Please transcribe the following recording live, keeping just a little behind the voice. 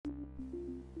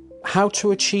How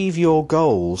to achieve your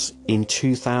goals in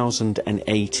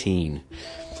 2018.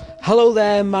 Hello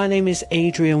there, my name is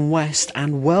Adrian West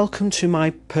and welcome to my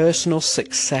personal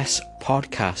success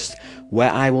podcast, where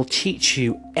I will teach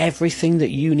you everything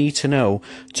that you need to know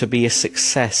to be a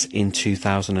success in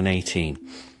 2018.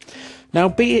 Now,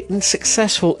 being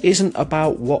successful isn't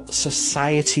about what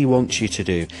society wants you to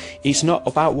do. It's not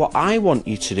about what I want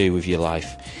you to do with your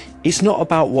life. It's not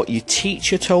about what your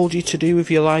teacher told you to do with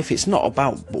your life. It's not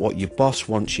about what your boss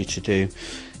wants you to do.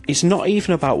 It's not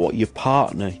even about what your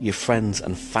partner, your friends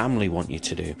and family want you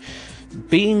to do.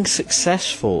 Being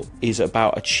successful is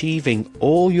about achieving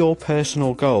all your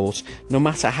personal goals, no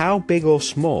matter how big or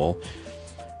small,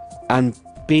 and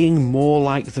being more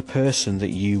like the person that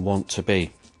you want to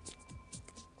be.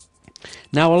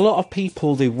 Now, a lot of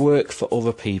people, they work for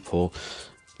other people,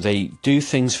 they do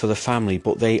things for the family,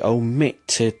 but they omit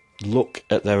to look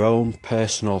at their own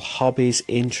personal hobbies,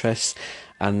 interests,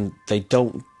 and they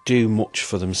don't do much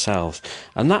for themselves.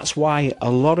 And that's why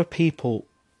a lot of people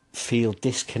feel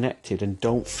disconnected and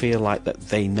don't feel like that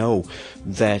they know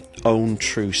their own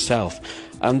true self.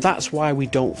 And that's why we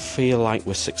don't feel like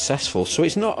we're successful. So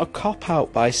it's not a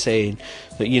cop-out by saying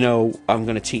that, I'm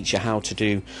going to teach you how to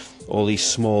do all these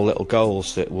small little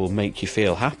goals that will make you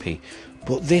feel happy.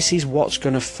 But this is what's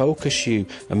going to focus you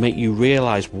and make you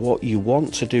realise what you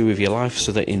want to do with your life,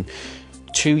 so that in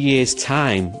 2 years'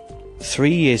 time,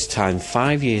 3 years' time,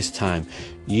 5 years' time,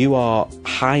 you are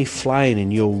high flying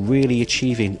and you're really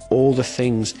achieving all the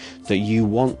things that you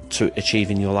want to achieve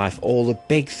in your life, all the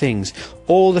big things,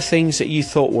 all the things that you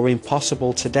thought were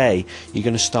impossible today. You're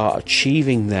going to start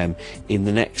achieving them in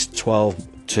the next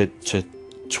 12 to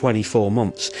 24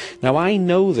 months. Now, I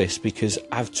know this because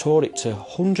I've taught it to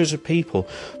hundreds of people,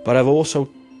 but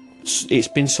it's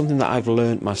been something that I've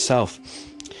learned myself.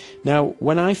 Now,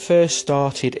 when I first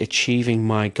started achieving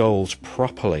my goals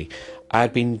properly,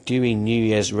 I'd been doing New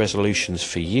Year's resolutions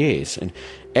for years, and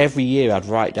every year I'd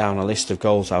write down a list of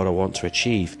goals I would want to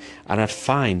achieve, and I'd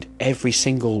find every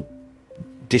single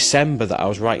December that I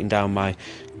was writing down my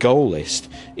goal list,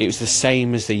 it was the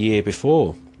same as the year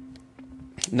before.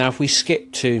 Now, if we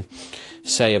skip to,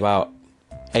 say, about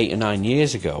 8 or 9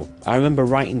 years ago, I remember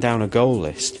writing down a goal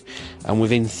list, and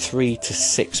within 3 to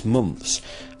 6 months,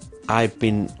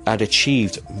 I'd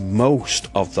achieved most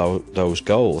of those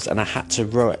goals, and I had to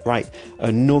write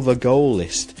another goal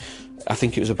list. I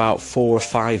think it was about 4 or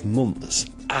 5 months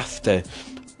after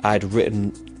I'd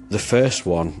written the first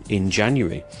one in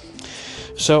January.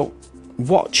 So,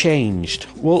 what changed?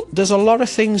 Well, there's a lot of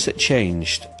things that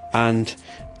changed, and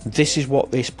this is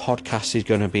what this podcast is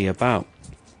going to be about.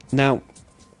 Now,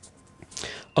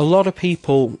 a lot of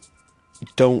people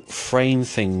don't frame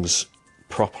things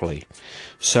properly.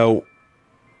 So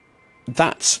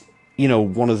that's,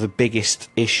 one of the biggest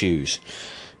issues.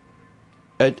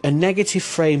 A negative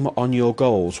frame on your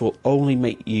goals will only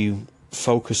make you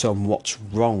focus on what's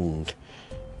wrong,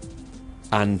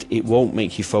 and it won't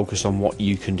make you focus on what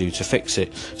you can do to fix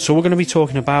it. So we're going to be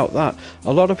talking about that.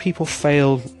 A lot of people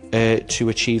fail to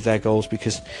achieve their goals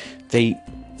because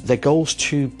their goals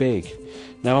too big.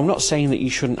 Now, I'm not saying that you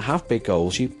shouldn't have big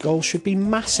goals. Your goals should be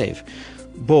massive,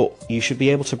 but you should be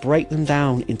able to break them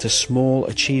down into small,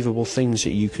 achievable things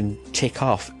that you can tick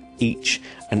off each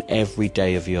and every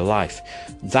day of your life.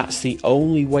 That's the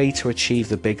only way to achieve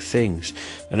the big things.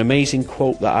 An amazing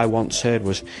quote that I once heard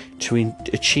was, to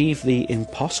achieve the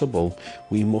impossible,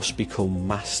 we must become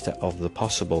master of the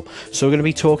possible. So we're going to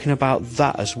be talking about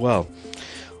that as well.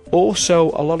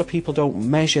 Also, a lot of people don't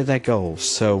measure their goals.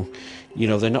 So,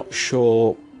 they're not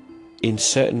sure in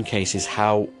certain cases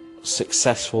how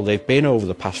successful they've been over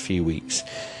the past few weeks,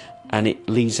 and it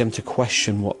leads them to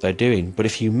question what they're doing. But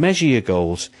if you measure your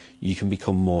goals, you can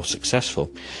become more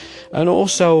successful. And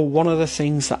also, one of the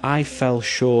things that I fell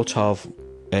short of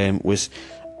was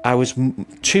I was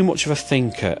too much of a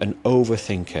thinker, an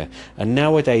overthinker, and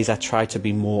nowadays I try to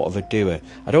be more of a doer.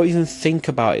 I don't even think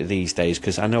about it these days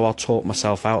because I know I'll talk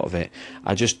myself out of it.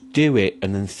 I just do it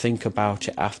and then think about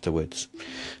it afterwards.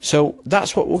 So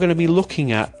that's what we're going to be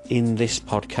looking at in this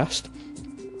podcast.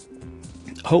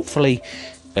 Hopefully,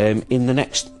 in the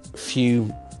next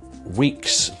few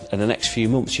weeks and the next few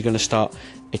months, you're going to start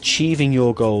achieving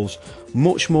your goals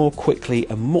much more quickly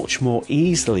and much more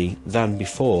easily than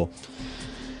before.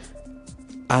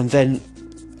 And then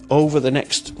over the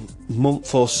next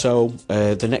month or so,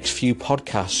 the next few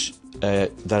podcasts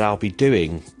that I'll be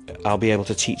doing, I'll be able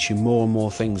to teach you more and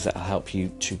more things that will help you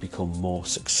to become more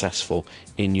successful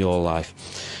in your life.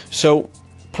 So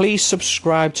please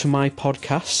subscribe to my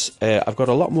podcasts. I've got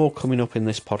a lot more coming up in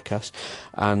this podcast,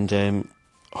 and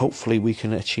hopefully we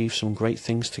can achieve some great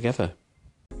things together.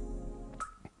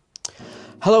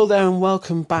 Hello there and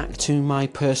welcome back to my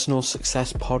personal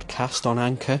success podcast on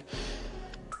Anchor.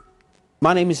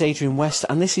 My name is Adrian West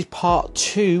and this is part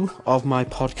 2 of my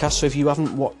podcast. So if you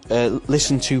haven't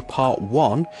listened to part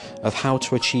 1 of how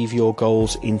to achieve your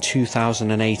goals in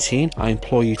 2018, I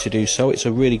implore you to do so. It's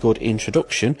a really good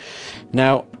introduction.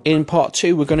 Now in part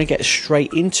 2 we're going to get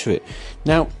straight into it.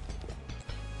 Now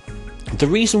the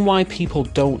reason why people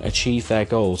don't achieve their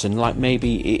goals, and like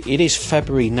maybe it is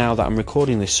February now that I'm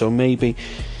recording this, so maybe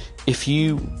if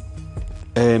you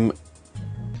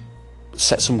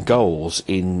set some goals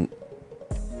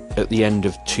at the end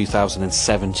of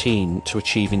 2017 to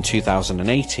achieve in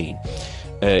 2018,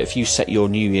 if you set your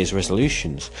New Year's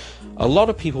resolutions, a lot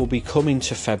of people will be coming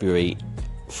to February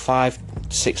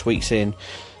 5-6 weeks in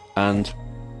and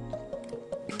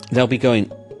they'll be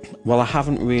going, well, I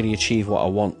haven't really achieved what I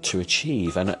want to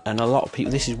achieve, and a lot of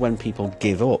people, this is when people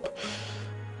give up.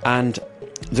 And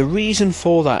the reason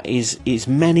for that is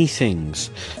many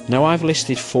things. Now I've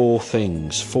listed 4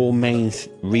 main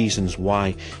reasons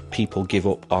why people give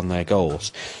up on their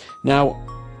goals. Now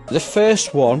the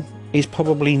first one is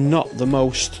probably not the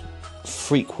most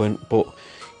frequent, but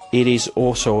it is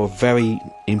also a very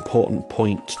important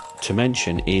point to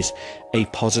mention, is a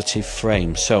positive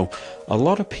frame. So a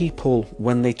lot of people,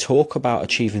 when they talk about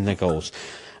achieving their goals,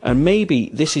 and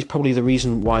maybe this is probably the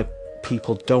reason why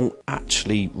people don't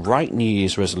actually write New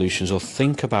Year's resolutions or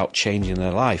think about changing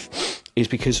their life, is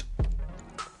because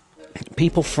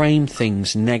people frame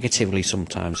things negatively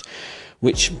sometimes,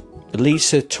 which leads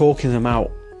to talking them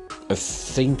out of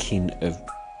thinking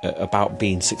about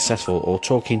being successful, or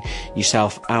talking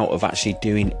yourself out of actually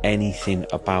doing anything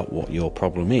about what your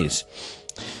problem is.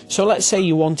 So let's say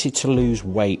you wanted to lose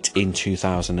weight in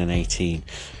 2018.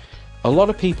 A lot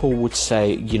of people would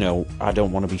say, you know, I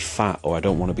don't want to be fat, or I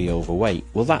don't want to be overweight.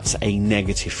 Well, that's a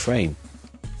negative frame.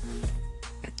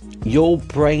 Your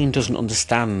brain doesn't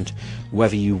understand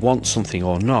whether you want something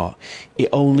or not. It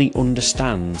only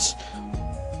understands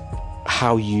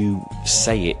how you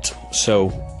say it.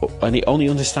 And it only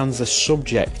understands the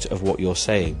subject of what you're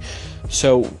saying.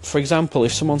 So, for example,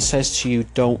 if someone says to you,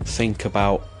 don't think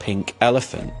about pink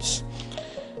elephants,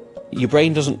 your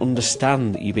brain doesn't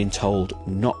understand that you've been told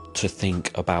not to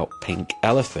think about pink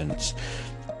elephants.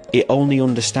 It only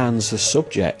understands the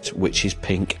subject, which is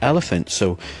pink elephant.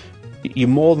 So you're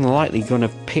more than likely going to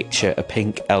picture a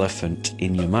pink elephant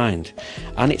in your mind.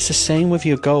 And it's the same with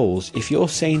your goals. If you're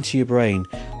saying to your brain,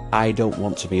 I don't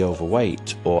want to be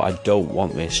overweight, or I don't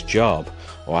want this job,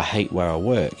 or I hate where I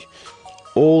work,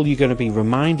 all you're going to be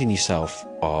reminding yourself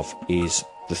of is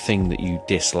the thing that you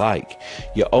dislike.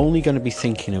 You're only going to be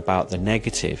thinking about the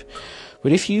negative.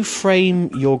 But if you frame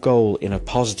your goal in a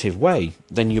positive way,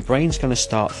 then your brain's going to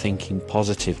start thinking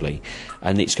positively,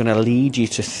 and it's going to lead you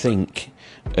to think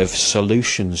of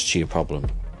solutions to your problem.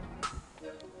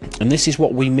 And this is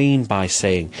what we mean by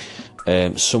saying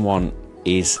someone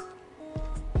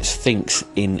thinks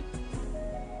in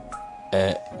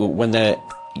when they're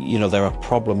a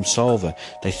problem solver,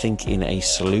 they think in a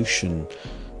solution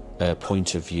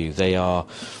point of view.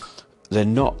 They're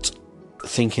not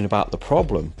thinking about the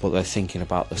problem, but they're thinking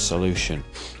about the solution.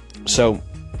 So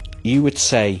you would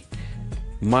say,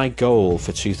 my goal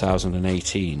for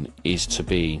 2018 is to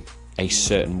be a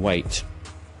certain weight.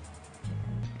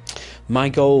 My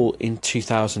goal in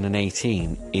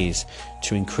 2018 is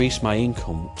to increase my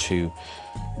income to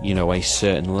a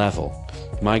certain level.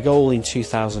 My goal in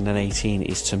 2018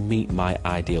 is to meet my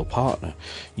ideal partner.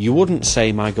 You wouldn't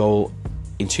say my goal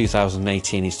in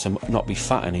 2018 is to not be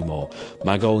fat anymore.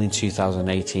 My goal in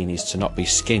 2018 is to not be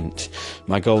skint.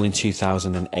 My goal in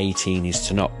 2018 is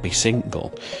to not be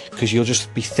single, because you'll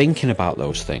just be thinking about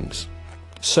those things.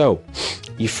 So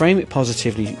you frame it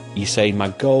positively. You say, my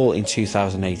goal in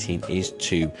 2018 is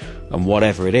to, and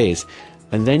whatever it is,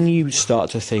 and then you start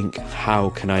to think, how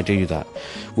can I do that?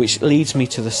 Which leads me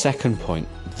to the second point,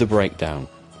 the breakdown.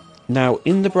 Now,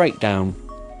 in the breakdown,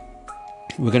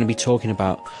 we're going to be talking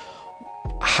about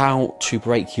how to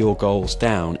break your goals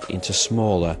down into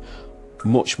smaller,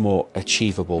 much more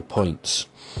achievable points.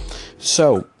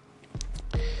 So,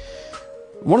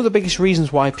 one of the biggest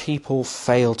reasons why people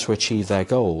fail to achieve their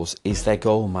goals is their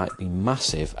goal might be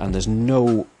massive, and there's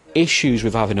no issues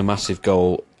with having a massive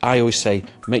goal. I always say,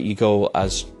 make your goal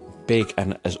as big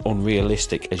and as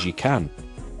unrealistic as you can,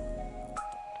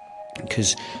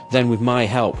 because then with my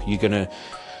help you're going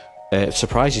to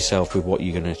surprise yourself with what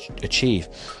you're going to achieve.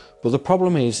 But the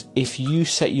problem is, if you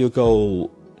set your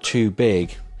goal too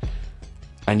big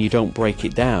and you don't break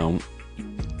it down,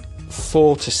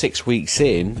 4 to 6 weeks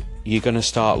in, you're going to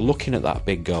start looking at that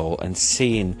big goal and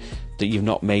seeing that you've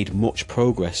not made much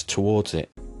progress towards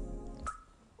it.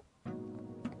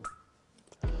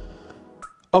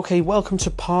 Okay, welcome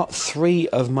to part 3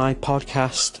 of my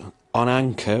podcast on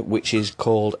Anchor, which is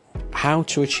called How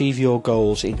to Achieve Your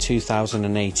Goals in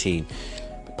 2018.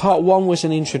 Part 1 was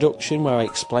an introduction where I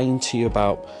explained to you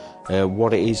about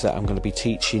what it is that I'm going to be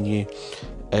teaching you.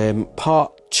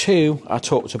 Part 2, I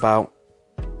talked about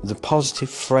the positive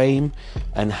frame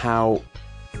and how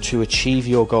to achieve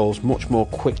your goals much more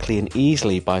quickly and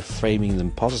easily by framing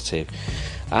them positive.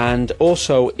 And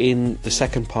also in the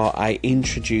second part, I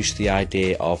introduced the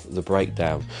idea of the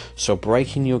breakdown. So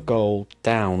breaking your goal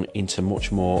down into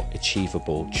much more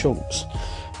achievable chunks.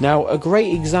 Now, a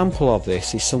great example of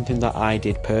this is something that I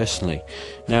did personally.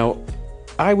 Now,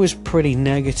 I was pretty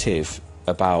negative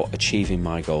about achieving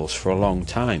my goals for a long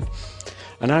time.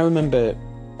 And I remember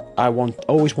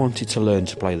always wanted to learn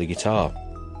to play the guitar.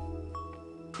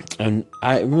 And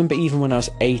I remember even when I was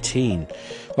 18,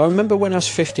 I remember when I was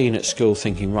 15 at school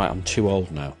thinking, right, I'm too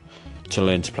old now to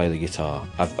learn to play the guitar.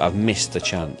 I've missed the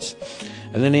chance.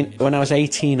 And then when I was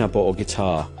 18, I bought a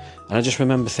guitar. And I just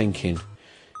remember thinking,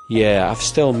 yeah, I've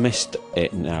still missed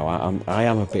it now. I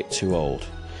am a bit too old.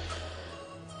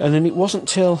 And then it wasn't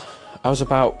till I was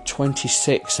about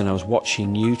 26 and I was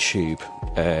watching YouTube.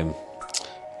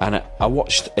 And I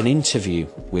watched an interview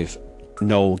with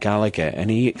Noel Gallagher,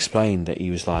 and he explained that he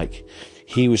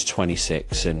was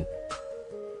 26 and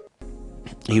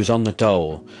he was on the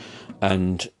dole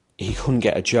and he couldn't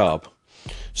get a job,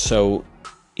 so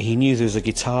he knew there was a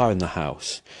guitar in the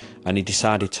house and he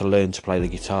decided to learn to play the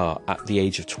guitar at the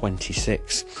age of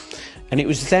 26. And it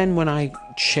was then when I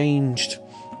changed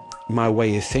my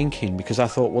way of thinking, because I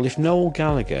thought, well, if Noel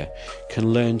Gallagher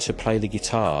can learn to play the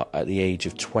guitar at the age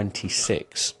of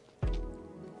 26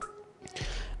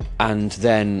 and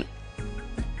then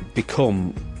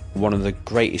become one of the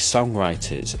greatest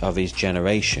songwriters of his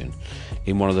generation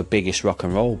in one of the biggest rock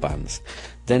and roll bands,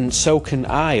 then so can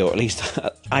I, or at least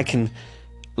I can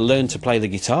learn to play the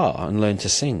guitar and learn to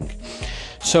sing.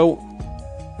 So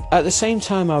at the same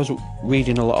time, I was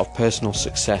reading a lot of personal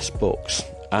success books,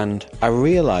 and I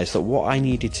realised that what I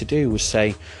needed to do was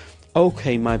say,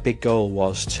 okay, my big goal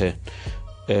was to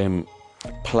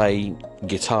play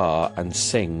guitar and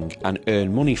sing and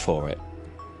earn money for it.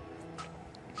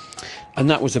 And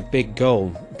that was a big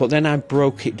goal, but then I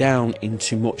broke it down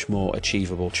into much more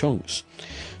achievable chunks.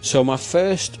 So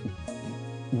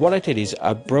what I did is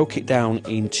I broke it down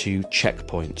into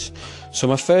checkpoints. So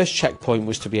my first checkpoint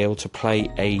was to be able to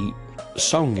play a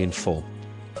song in full.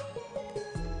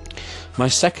 My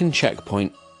second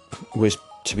checkpoint was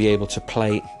to be able to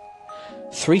play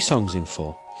 3 songs in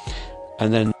full.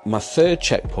 And then my third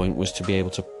checkpoint was to be able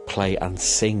to play and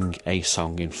sing a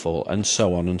song in full, and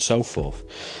so on and so forth.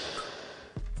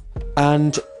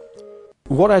 And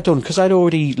what I'd done, because I'd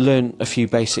already learned a few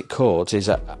basic chords, is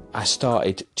that I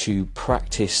started to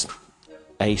practice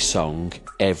a song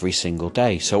every single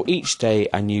day. So each day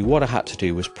I knew what I had to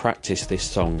do was practice this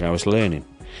song I was learning.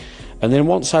 And then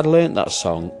once I'd learnt that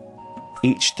song,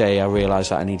 each day I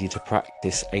realised that I needed to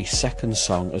practice a second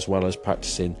song as well as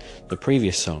practicing the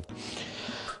previous song.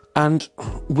 And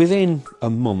within a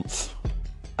month,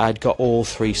 I'd got all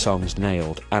 3 songs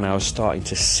nailed and I was starting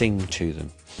to sing to them.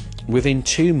 Within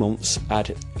 2 months,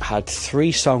 I'd had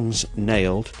 3 songs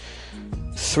nailed,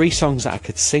 3 songs that I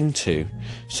could sing to.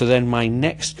 So then my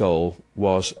next goal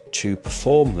was to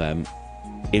perform them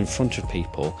in front of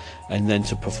people and then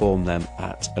to perform them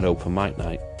at an open mic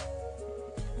night.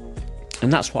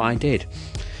 And that's what I did.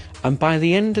 And by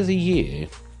the end of the year,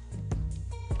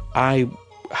 I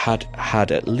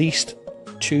had at least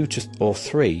 2 or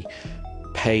 3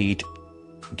 paid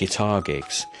guitar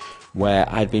gigs where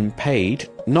I'd been paid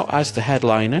not as the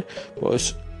headliner but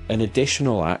as an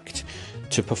additional act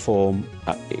to perform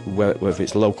at, whether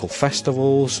it's local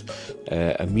festivals,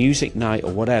 a music night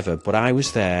or whatever. But I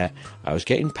was there, I was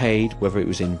getting paid, whether it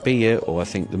was in beer or I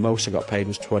think the most I got paid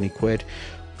was 20 quid,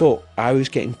 but I was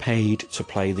getting paid to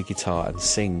play the guitar and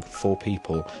sing for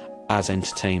people as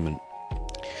entertainment.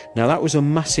 Now that was a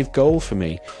massive goal for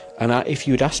me, and if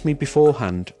you'd asked me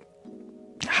beforehand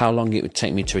how long it would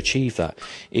take me to achieve that,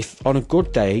 if on a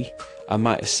good day I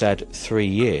might have said 3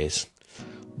 years,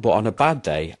 but on a bad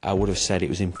day I would have said it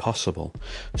was impossible.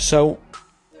 So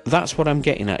that's what I'm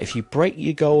getting at. If you break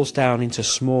your goals down into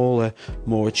smaller,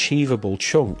 more achievable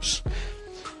chunks,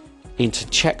 into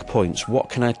checkpoints, what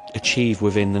can I achieve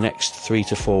within the next 3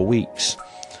 to 4 weeks,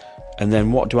 and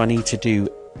then what do I need to do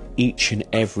each and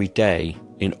every day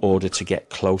in order to get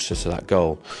closer to that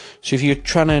goal. So if you're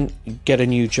trying to get a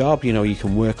new job, you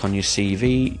can work on your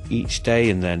CV each day,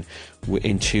 and then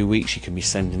in 2 weeks you can be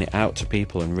sending it out to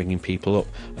people and ringing people up,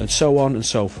 and so on and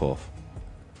so forth.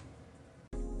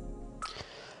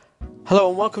 Hello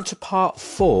and welcome to part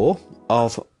 4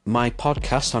 of my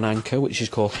podcast on Anchor, which is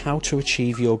called How to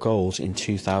Achieve Your Goals in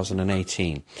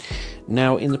 2018.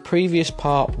 Now, in the previous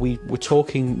part, we were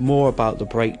talking more about the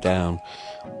breakdown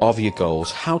of your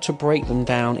goals, how to break them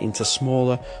down into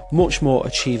smaller, much more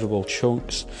achievable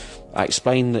chunks. I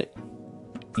explained that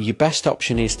your best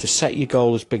option is to set your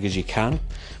goal as big as you can,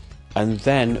 and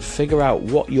then figure out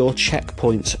what your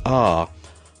checkpoints are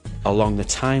along the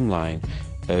timeline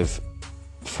of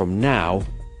from now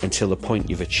until the point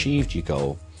you've achieved your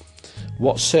goal.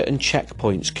 What certain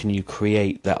checkpoints can you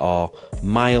create that are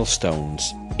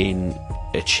milestones in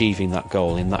achieving that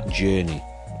goal, in that journey?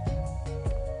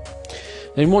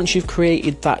 Then once you've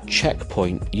created that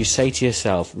checkpoint, you say to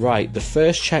yourself, right, the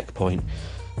first checkpoint,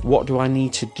 what do I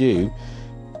need to do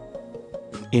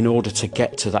in order to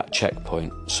get to that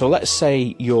checkpoint? So let's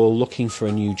say you're looking for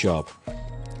a new job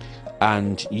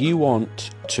and you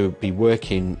want to be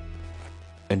working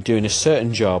and doing a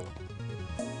certain job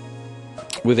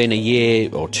within a year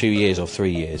or 2 years or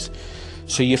 3 years.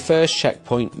 So your first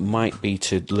checkpoint might be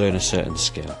to learn a certain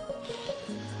skill.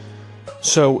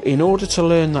 So in order to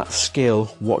learn that skill,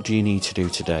 what do you need to do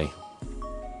today?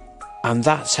 And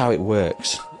that's how it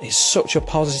works. It's such a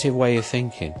positive way of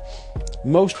thinking.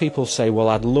 Most people say, well,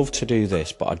 I'd love to do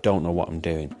this, but I don't know what I'm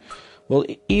doing. Well,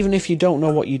 even if you don't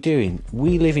know what you're doing,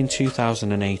 we live in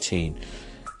 2018.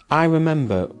 I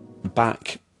remember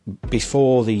back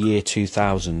before the year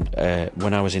 2000,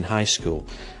 when I was in high school,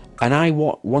 and I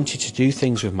wanted to do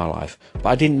things with my life, but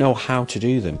I didn't know how to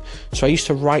do them. So I used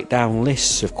to write down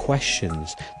lists of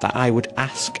questions that I would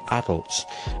ask adults,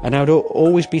 and I would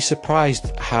always be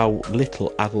surprised how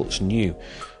little adults knew,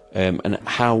 and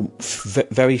how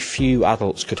very few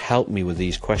adults could help me with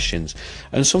these questions.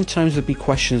 And sometimes there'd be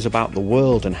questions about the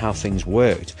world and how things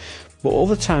worked, but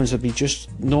other times there'd be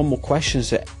just normal questions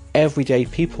that everyday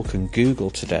people can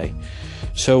Google today.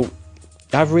 So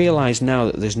I've realised now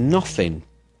that there's nothing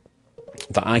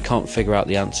that I can't figure out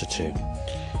the answer to,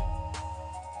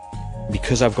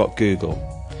 because I've got Google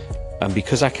and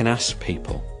because I can ask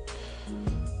people.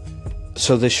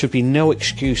 So there should be no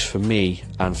excuse for me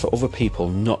and for other people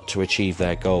not to achieve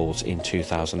their goals in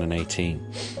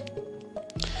 2018.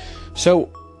 So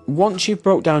once you've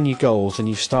broke down your goals and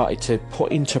you've started to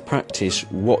put into practice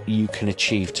what you can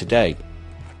achieve today,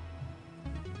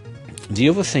 the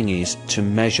other thing is to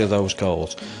measure those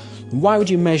goals. Why would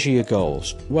you measure your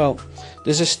goals? Well,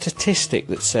 there's a statistic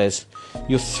that says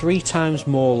you're 3 times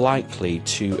more likely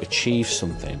to achieve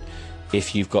something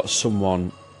if you've got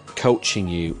someone coaching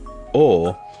you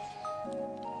or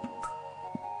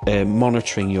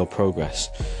monitoring your progress.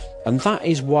 And that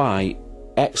is why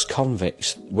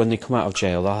ex-convicts, when they come out of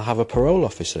jail, they'll have a parole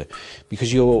officer,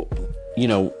 because you're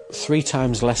 3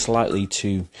 times less likely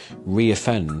to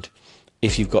re-offend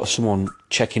if you've got someone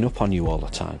checking up on you all the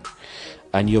time,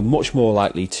 and you're much more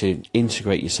likely to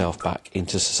integrate yourself back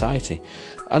into society.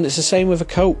 And it's the same with a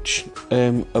coach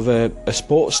of a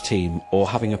sports team or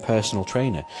having a personal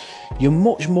trainer. You're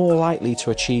much more likely to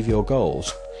achieve your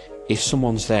goals if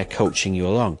someone's there coaching you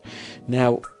along.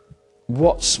 Now,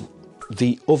 what's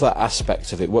the other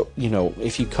aspect of it?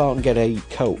 If you can't get a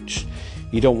coach,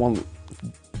 you don't want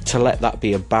to let that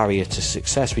be a barrier to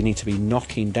success. We need to be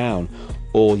knocking down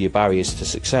all your barriers to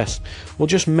success. Well,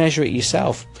 just measure it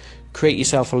yourself. Create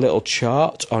yourself a little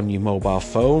chart on your mobile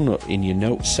phone or in your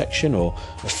notes section, or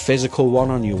a physical one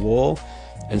on your wall,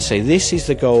 and say, this is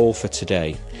the goal for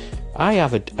today. I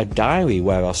have a diary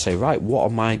where I'll say, right, what are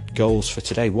my goals for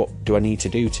today? What do I need to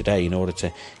do today in order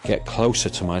to get closer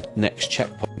to my next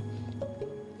checkpoint?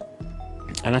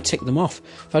 And I tick them off.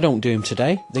 If I don't do them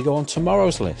today, they go on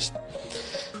tomorrow's list.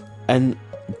 And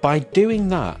by doing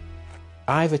that,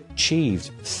 I've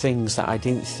achieved things that I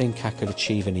didn't think I could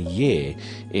achieve in a year,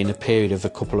 in a period of a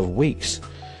couple of weeks.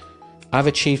 I've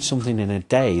achieved something in a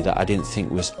day that I didn't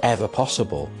think was ever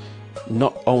possible.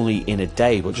 Not only in a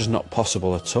day, but just not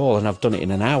possible at all. And I've done it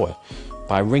in an hour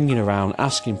by ringing around,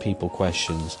 asking people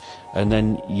questions. And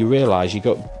then you realise you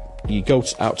go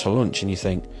out to lunch and you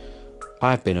think,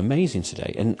 I've been amazing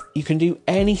today. And you can do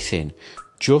anything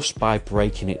just by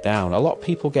breaking it down. A lot of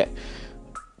people get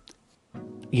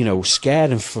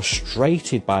scared and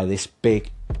frustrated by this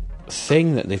big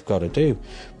thing that they've got to do.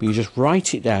 But you just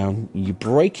write it down, you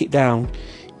break it down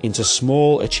into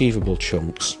small achievable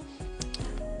chunks.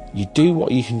 You do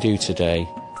what you can do today,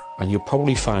 and you'll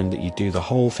probably find that you do the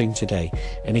whole thing today.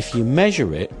 And if you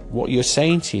measure it, what you're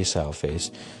saying to yourself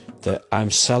is that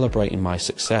I'm celebrating my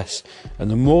success. And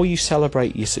the more you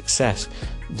celebrate your success,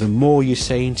 the more you're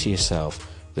saying to yourself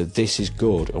that this is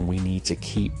good and we need to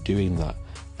keep doing that.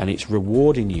 And it's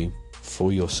rewarding you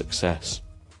for your success.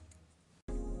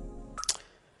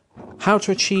 How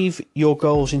to achieve your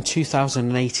goals in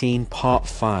 2018, part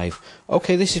 5.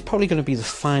 Okay, this is probably going to be the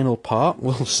final part.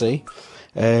 We'll see.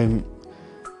 I'm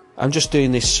just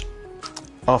doing this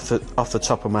off the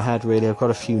top of my head, really. I've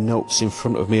got a few notes in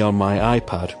front of me on my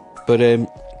iPad. But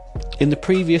in the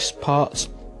previous parts,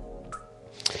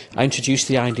 I introduced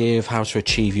the idea of how to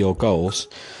achieve your goals,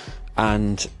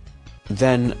 and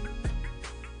then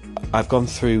I've gone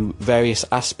through various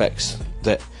aspects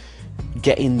that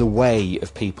get in the way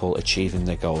of people achieving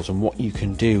their goals and what you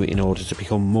can do in order to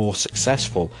become more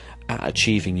successful at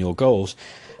achieving your goals,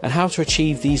 and how to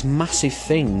achieve these massive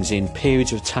things in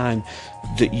periods of time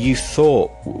that you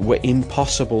thought were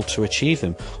impossible to achieve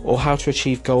them, or how to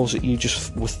achieve goals that you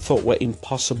just thought were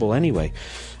impossible anyway.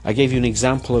 I gave you an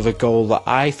example of a goal that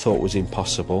I thought was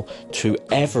impossible to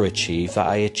ever achieve that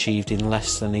I achieved in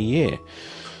less than a year.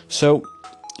 So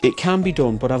it can be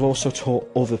done, but I've also taught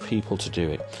other people to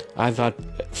do it. I've had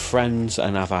friends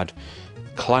and I've had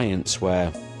clients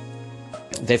where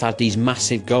they've had these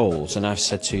massive goals, and I've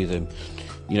said to them,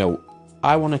 you know,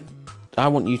 I want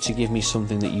you to give me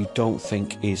something that you don't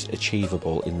think is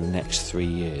achievable in the next 3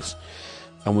 years.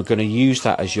 And we're going to use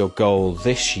that as your goal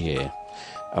this year.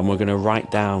 And we're going to write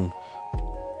down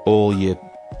all your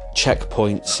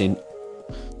checkpoints in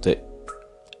that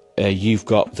you've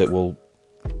got that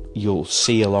you'll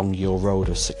see along your road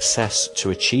of success to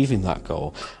achieving that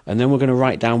goal. And then we're going to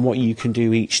write down what you can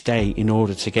do each day in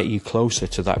order to get you closer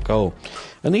to that goal.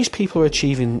 And these people are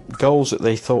achieving goals that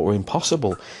they thought were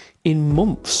impossible in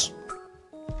months.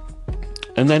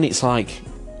 And then it's like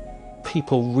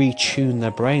people retune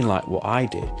their brain like what I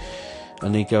did,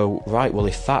 and they go, right, well,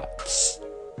 if that's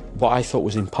what I thought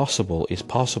was impossible is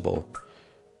possible,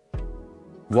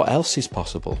 what else is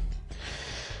possible?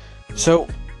 So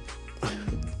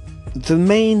the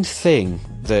main thing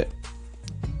that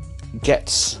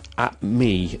gets at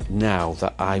me now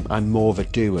that I'm more of a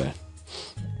doer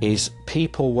is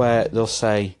people where they'll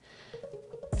say,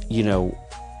 you know,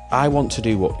 I want to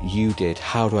do what you did,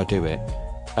 how do I do it?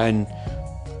 And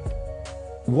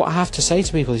what I have to say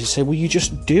to people is, you say, well, you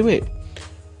just do it.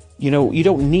 You know, you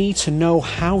don't need to know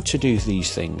how to do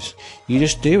these things. You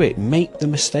just do it. Make the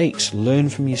mistakes. Learn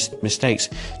from your mistakes.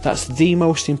 That's the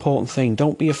most important thing.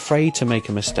 Don't be afraid to make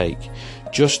a mistake.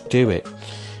 Just do it.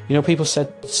 You know, people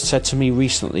said to me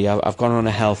recently, I've gone on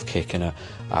a health kick, and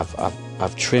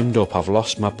I've trimmed up. I've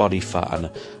lost my body fat, and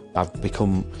I've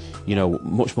become, you know,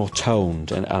 much more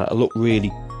toned, and I look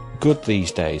really good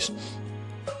these days.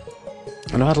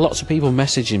 And I had lots of people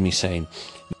messaging me saying,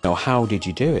 you know, how did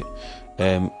you do it?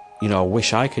 You know, I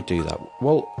wish I could do that.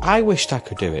 Well, I wished I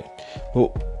could do it,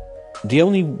 but the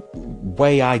only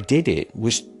way I did it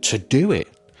was to do it.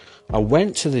 I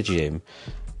went to the gym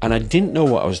and I didn't know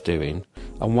what I was doing,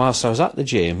 and whilst I was at the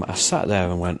gym, I sat there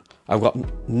and went, I've got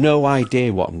no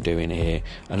idea what I'm doing here,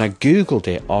 and I googled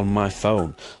it on my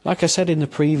phone. Like I said in the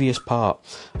previous part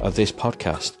of this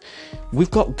podcast, we've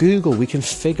got Google. We can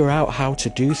figure out how to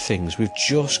do things. We've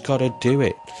just got to do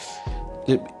it.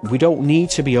 We don't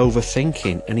need to be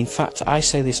overthinking, and in fact I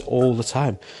say this all the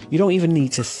time, you don't even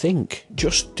need to think,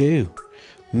 just do.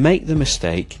 Make the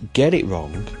mistake, get it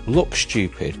wrong, look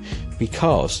stupid,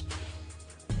 because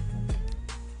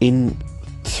in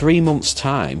 3 months'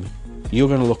 time you're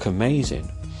going to look amazing,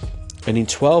 and in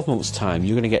 12 months' time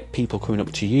you're going to get people coming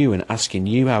up to you and asking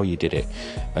you how you did it,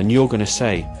 and you're going to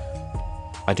say,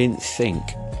 I didn't think,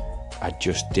 I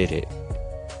just did it.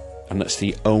 And that's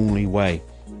the only way.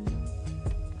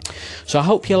 So I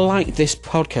hope you liked this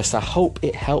podcast. I hope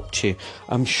it helped you.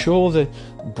 I'm sure that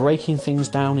breaking things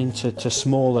down into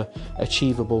smaller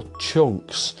achievable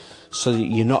chunks so that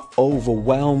you're not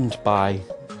overwhelmed by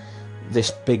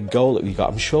this big goal that we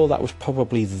got, I'm sure that was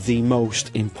probably the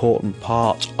most important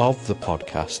part of the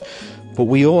podcast. But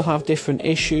we all have different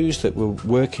issues that we're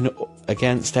working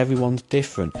against. Everyone's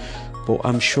different. But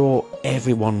I'm sure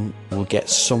everyone will get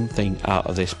something out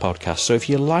of this podcast. So if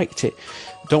you liked it,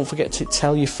 don't forget to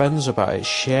tell your friends about it.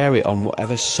 Share it on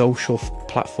whatever social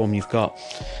platform you've got.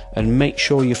 And make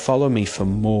sure you follow me for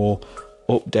more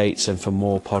updates and for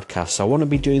more podcasts. I want to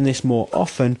be doing this more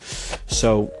often.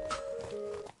 So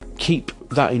keep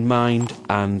that in mind,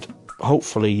 and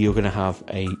hopefully you're going to have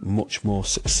a much more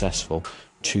successful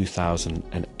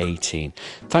 2018.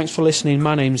 Thanks for listening.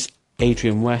 My name's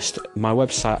Adrian West. My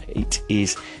website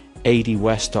is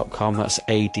adwest.com. That's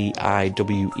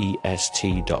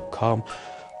ADIWEST.com.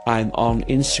 I'm on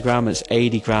Instagram. It's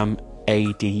Adegram,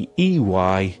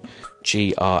 ADEYGRAM.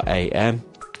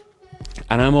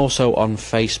 And I'm also on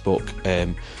Facebook.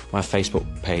 My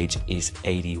Facebook page is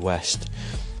AD West.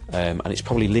 And it's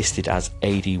probably listed as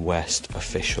AD West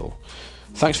Official.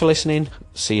 Thanks for listening.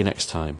 See you next time.